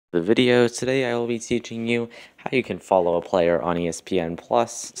The video. Today I will be teaching you how you can follow a player on ESPN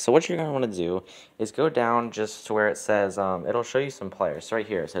Plus. So what you're going to want to do is go down just to where it says, it'll show you some players. So right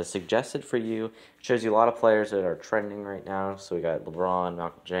here it says suggested for you. It shows you a lot of players that are trending right now. So we got LeBron,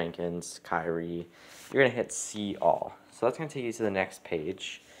 Malcolm Jenkins, Kyrie. You're going to hit see all. So that's going to take you to the next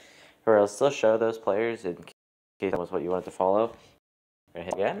page where it'll still show those players in case that was what you wanted to follow. You're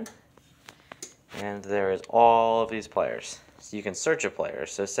going to hit again. And there is all of these players. So you can search a player.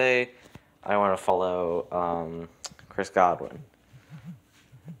 So say I want to follow Chris Godwin.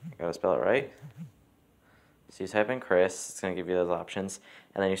 You gotta spell it right. So you type in Chris, it's going to give you those options.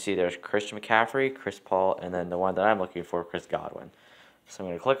 And then you see there's Christian McCaffrey, Chris Paul, and then the one that I'm looking for, Chris Godwin. So I'm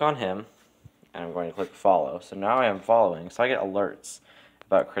going to click on him, and I'm going to click follow. So now I am following, so I get alerts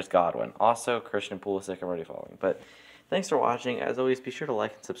about Chris Godwin. Also, Christian Pulisic I'm already following. But thanks for watching. As always, be sure to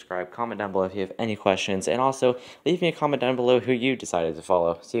like and subscribe. Comment down below if you have any questions. And also, leave me a comment down below who you decided to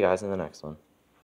follow. See you guys in the next one.